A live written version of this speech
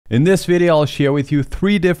In this video, I'll share with you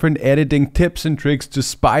 3 different editing tips and tricks to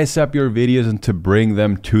spice up your videos and to bring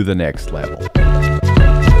them to the next level.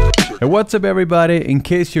 Hey, what's up everybody? In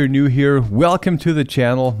case you're new here, welcome to the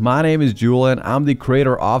channel. My name is Julian. I'm the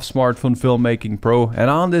creator of Smartphone Filmmaking Pro, and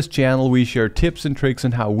on this channel we share tips and tricks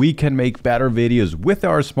on how we can make better videos with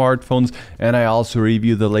our smartphones, and I also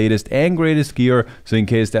review the latest and greatest gear, so in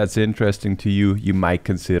case that's interesting to you, you might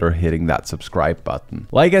consider hitting that subscribe button.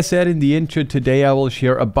 Like I said in the intro, today I will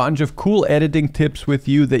share a bunch of cool editing tips with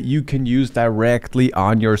you that you can use directly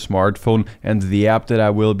on your smartphone, and the app that I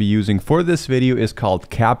will be using for this video is called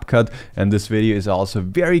CapCut. And this video is also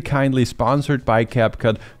very kindly sponsored by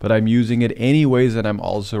CapCut, but I'm using it anyways, and I'm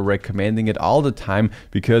also recommending it all the time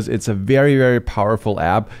because it's a very powerful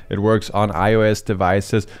app. It works on iOS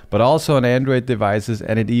devices, but also on Android devices,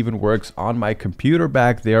 and it even works on my computer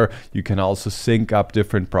back there. You can also sync up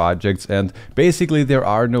different projects, and basically there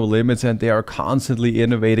are no limits, and they are constantly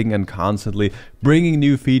innovating and constantly bringing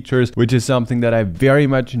new features, which is something that I very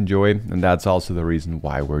much enjoy, and that's also the reason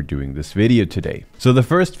why we're doing this video today. So the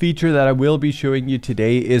first feature that I will be showing you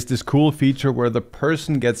today is this cool feature where the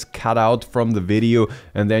person gets cut out from the video,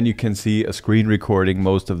 and then you can see a screen recording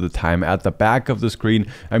most of the time at the back of the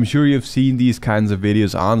screen. I'm sure you've seen these kinds of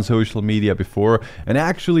videos on social media before, and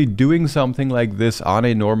actually doing something like this on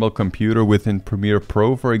a normal computer within Premiere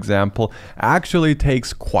Pro, for example, actually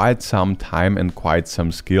takes quite some time and quite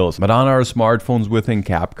some skills. But on our smartphones within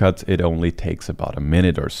CapCut, it only takes about a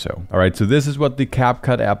minute or so. Alright, so this is what the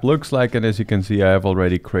CapCut app looks like, and as you can see, I have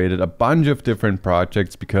already created a bunch of different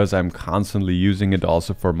projects because I'm constantly using it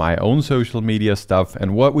also for my own social media stuff.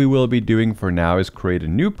 And what we will be doing for now is create a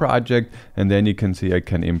new project, and then you can see I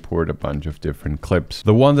can import a bunch of different clips.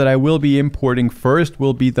 The one that I will be importing first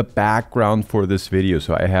will be the background for this video.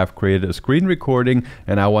 So I have created a screen recording,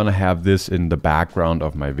 and I want to have this in the background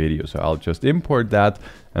of my video. So I'll just import that,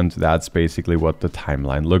 and that's basically what the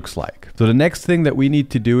timeline looks like. So the next thing that we need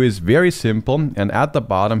to do is very simple, and at the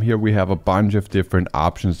bottom here we have a bunch of different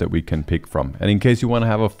options that we can pick from. And in case you want to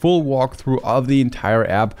have a full walkthrough of the entire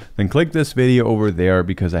app, then click this video over there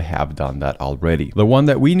because I have done that already. The one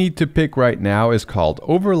that we need to pick right now is called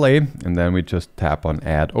Overlay, and then we just tap on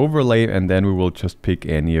Add Overlay, and then we will just pick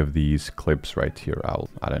any of these clips right here.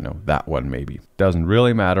 I don't know, that one maybe. Doesn't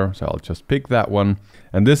really matter, so I'll just pick that one.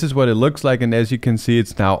 And this is what it looks like, and as you can see,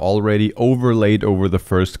 it's now already overlaid over the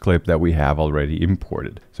first clip that we have already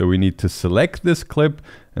imported. So we need to select this clip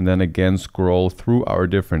and then again scroll through our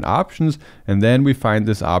different options, and then we find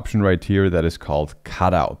this option right here that is called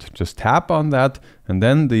Cutout. Just tap on that, and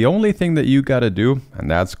then the only thing that you gotta do, and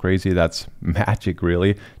that's crazy, that's magic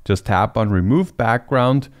really, just tap on Remove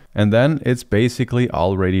Background, and then it's basically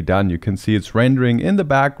already done. You can see it's rendering in the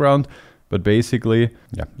background, but basically,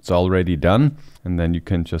 yeah, it's already done. And then you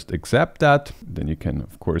can just accept that. Then you can,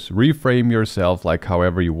 of course, reframe yourself like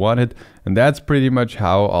however you want it. And that's pretty much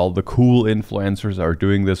how all the cool influencers are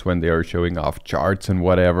doing this when they are showing off charts and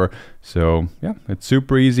whatever. So yeah, it's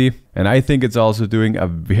super easy. And I think it's also doing a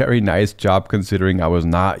very nice job considering I was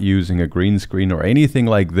not using a green screen or anything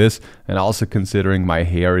like this. And also considering my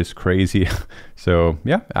hair is crazy. So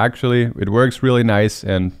yeah, actually it works really nice,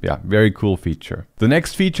 and yeah, very cool feature. The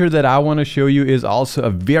next feature that I want to show you is also a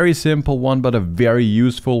very simple one, but a very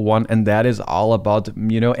useful one, and that is all about,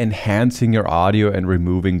 enhancing your audio and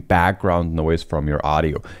removing background noise from your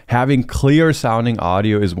audio. Having clear sounding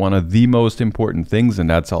audio is one of the most important things, and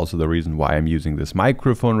that's also the reason why I'm using this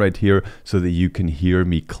microphone right here, so that you can hear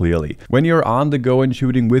me clearly. When you're on the go and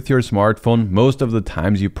shooting with your smartphone, most of the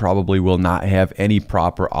times you probably will not have any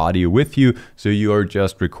proper audio with you, so you are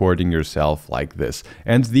just recording yourself like this.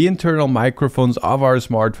 And the internal microphones of our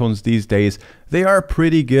smartphones these days, they are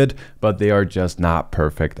pretty good, but they are just not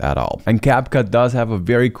perfect at all. And CapCut does have a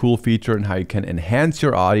very cool feature on how you can enhance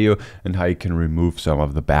your audio and how you can remove some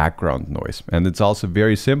of the background noise. And it's also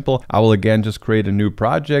very simple. I will again just create a new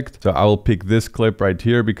project. So I will pick this clip right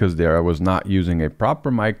here because there I was not using a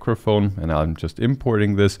proper microphone, and I'm just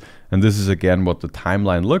importing this. And this is again what the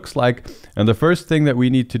timeline looks like. And the first thing that we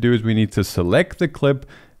need to do is we need to select the clip,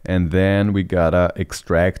 and then we gotta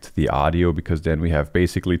extract the audio, because then we have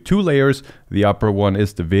basically 2 layers. The upper one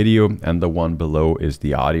is the video, and the one below is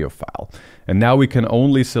the audio file. And now we can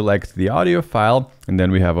only select the audio file, and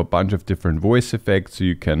then we have a bunch of different voice effects, so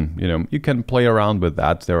you can play around with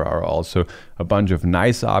that. There are also a bunch of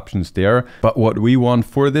nice options there. But what we want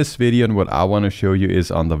for this video and what I want to show you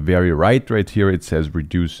is on the very right here, it says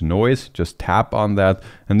reduce noise. Just tap on that,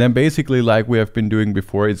 and then basically like we have been doing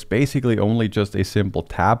before, it's basically only just a simple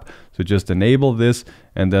tap. So just enable this,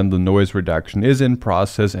 and then the noise reduction is in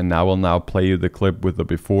process, and I will now play you the clip with the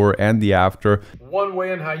before and the after. One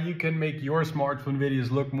way on how you can make your smartphone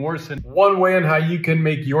videos look more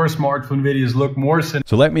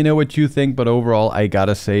So let me know what you think, but overall I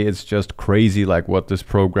gotta say it's just crazy like what this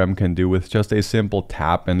program can do with just a simple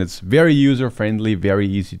tap, and it's very user friendly, very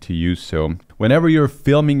easy to use. So whenever you're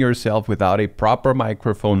filming yourself without a proper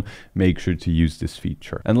microphone, make sure to use this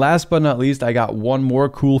feature. And last but not least, I got one more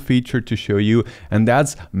cool feature to show you, and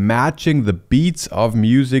that's matching the beats of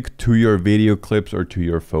music to your video clips or to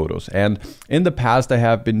your photos. And in the past I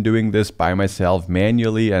have been doing this by myself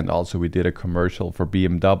manually, and also we did a commercial for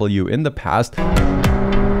BMW in the past.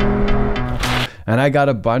 And I got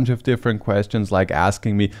a bunch of different questions like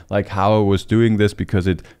asking me like how I was doing this, because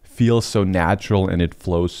it feels so natural and it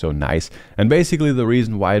flows so nice. And basically the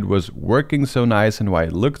reason why it was working so nice and why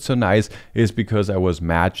it looked so nice is because I was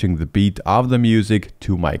matching the beat of the music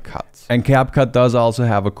to my cuts. And CapCut does also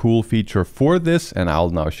have a cool feature for this, and I'll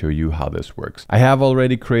now show you how this works. I have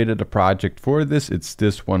already created a project for this. It's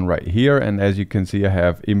this one right here, and as you can see I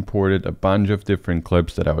have imported a bunch of different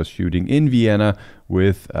clips that I was shooting in Vienna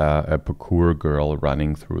with a parkour girl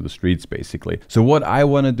running through the streets basically. So what I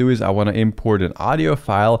want to do is I want to import an audio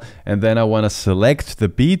file, and then I want to select the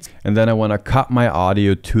beats, and then I want to cut my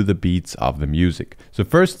audio to the beats of the music. So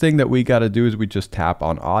first thing that we got to do is we just tap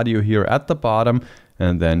on audio here at the bottom,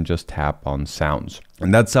 and then just tap on sounds.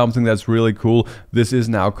 And that's something that's really cool. This is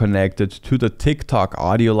now connected to the TikTok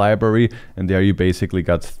audio library, and there you basically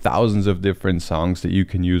got thousands of different songs that you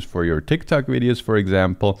can use for your TikTok videos, for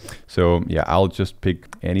example. So yeah, I'll just pick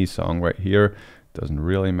any song right here. Doesn't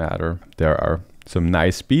really matter. There are some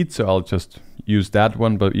nice beats, so I'll just use that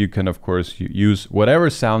one, but you can of course use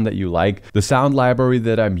whatever sound that you like. The sound library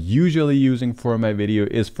that I'm usually using for my video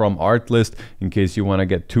is from Artlist. In case you want to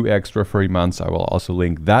get 2 extra free months, I will also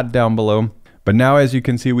link that down below. But now as you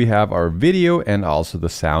can see, we have our video and also the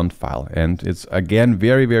sound file, and it's again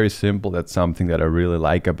very, very simple. That's something that I really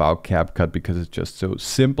like about CapCut, because it's just so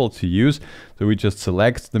simple to use. So we just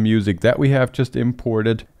select the music that we have just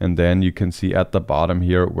imported, and then you can see at the bottom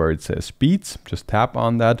here where it says beats, just tap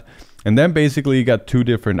on that. And then basically you got 2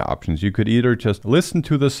 different options. You could either just listen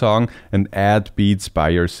to the song and add beats by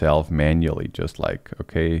yourself manually, just like,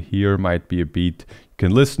 okay, here might be a beat. You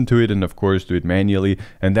can listen to it and of course do it manually.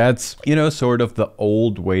 And that's, you know, sort of the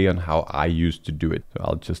old way on how I used to do it. So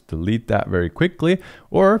I'll just delete that very quickly.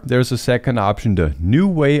 Or there's a second option, the new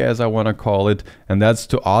way as I want to call it, and that's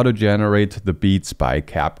to auto-generate the beats by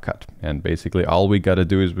CapCut. And basically all we got to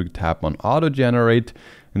do is we tap on auto-generate.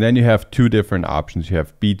 And then you have 2 different options. You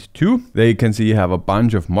have beat 2. There you can see you have a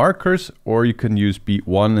bunch of markers, or you can use beat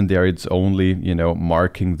 1, and there it's only, you know,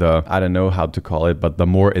 marking the, I don't know how to call it, but the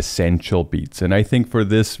more essential beats. And I think for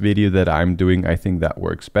this video that I'm doing, I think that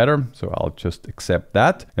works better. So I'll just accept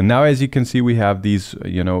that. And now as you can see, we have these,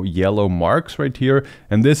 you know, yellow marks right here.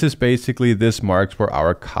 And this is basically, this marks where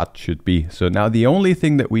our cut should be. So now the only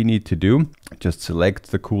thing that we need to do, just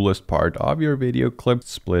select the coolest part of your video clip,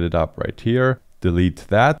 split it up right here. Delete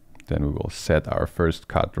that, then we will set our first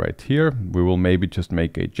cut right here. We will maybe just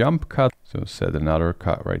make a jump cut, so set another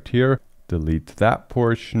cut right here, delete that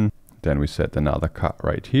portion, then we set another cut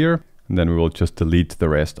right here, and then we will just delete the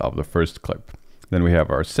rest of the first clip. Then we have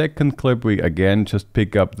our second clip. We again just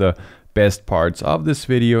pick up the best parts of this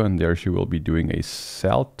video, and there she will be doing a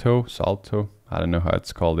salto, I don't know how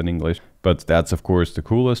it's called in English, but that's of course the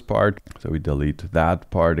coolest part. So we delete that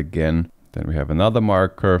part again. Then we have another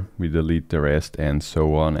marker, we delete the rest, and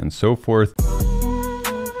so on and so forth.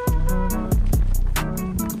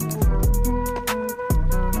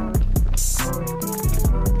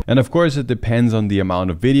 And of course it depends on the amount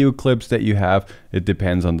of video clips that you have, it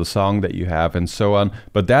depends on the song that you have and so on.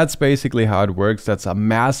 But that's basically how it works. That's a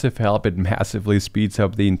massive help. It massively speeds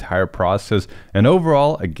up the entire process. And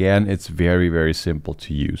overall, again, it's very, very simple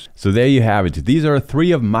to use. So there you have it. These are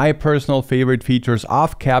 3 of my personal favorite features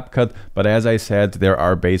of CapCut. But as I said, there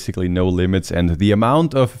are basically no limits. And the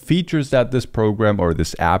amount of features that this program or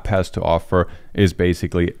this app has to offer is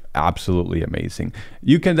basically absolutely amazing.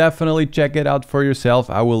 You can definitely check it out for yourself.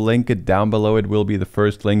 I will link it down below. It will be the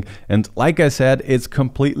first link. And like I said, it's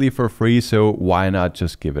completely for free, so why not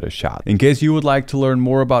just give it a shot? In case you would like to learn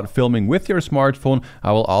more about filming with your smartphone,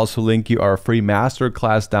 I will also link you our free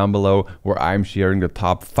masterclass down below, where I'm sharing the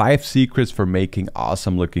top 5 secrets for making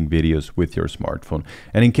awesome looking videos with your smartphone.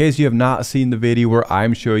 And in case you have not seen the video where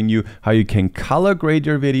I'm showing you how you can color grade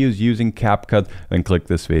your videos using CapCut, then click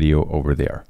this video over there.